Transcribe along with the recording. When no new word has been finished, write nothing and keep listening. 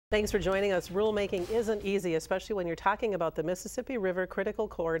Thanks for joining us. Rulemaking isn't easy, especially when you're talking about the Mississippi River Critical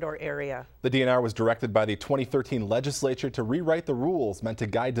Corridor area. The DNR was directed by the 2013 legislature to rewrite the rules meant to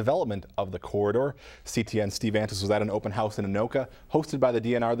guide development of the corridor. CTN Steve Antis was at an open house in Anoka, hosted by the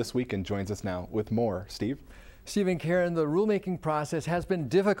DNR this week, and joins us now with more. Steve? Steve and Karen, the rulemaking process has been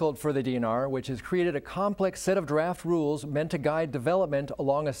difficult for the DNR, which has created a complex set of draft rules meant to guide development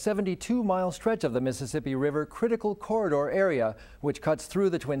along a 72-mile stretch of the Mississippi River Critical Corridor area, which cuts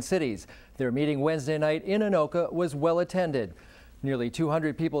through the Twin Cities. Their meeting Wednesday night in Anoka was well attended. Nearly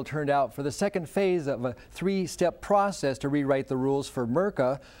 200 people turned out for the second phase of a three-step process to rewrite the rules for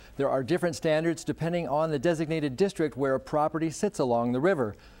MRCCA. There are different standards depending on the designated district where a property sits along the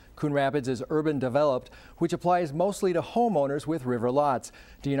river. Coon Rapids is urban developed, which applies mostly to homeowners with river lots.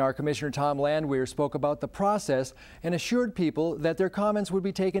 DNR Commissioner Tom Landwehr spoke about the process and assured people that their comments would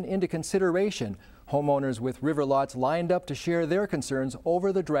be taken into consideration. Homeowners with river lots lined up to share their concerns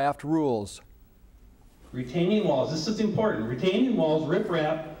over the draft rules. Retaining walls, this is important. Retaining walls,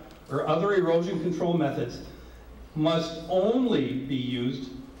 riprap, or other erosion control methods must only be used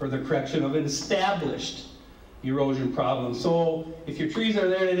for the correction of an established erosion problem. So if your trees are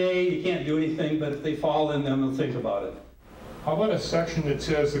there today, you can't do anything, but if they fall in them, they'll think about it. How about a section that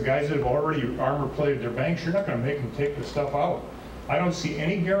says the guys that have already armor plated their banks, you're not going to make them take the stuff out? I don't see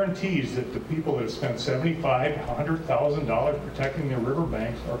any guarantees that the people that have spent $75,000, $100,000 protecting their river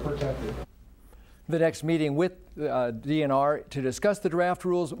banks are protected. The next meeting with DNR to discuss the draft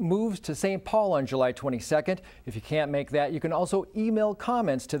rules moves to St. Paul on July 22nd. If you can't make that, you can also email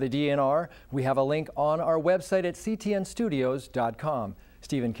comments to the DNR. We have a link on our website at ctnstudios.com.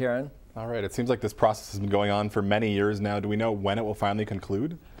 Steve and Karen. All right, it seems like this process has been going on for many years now. Do we know when it will finally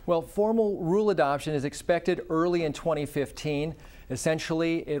conclude? Well, formal rule adoption is expected early in 2015.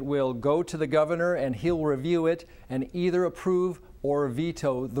 Essentially, it will go to the governor and he'll review it and either approve or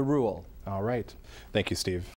veto the rule. All right. Thank you, Steve.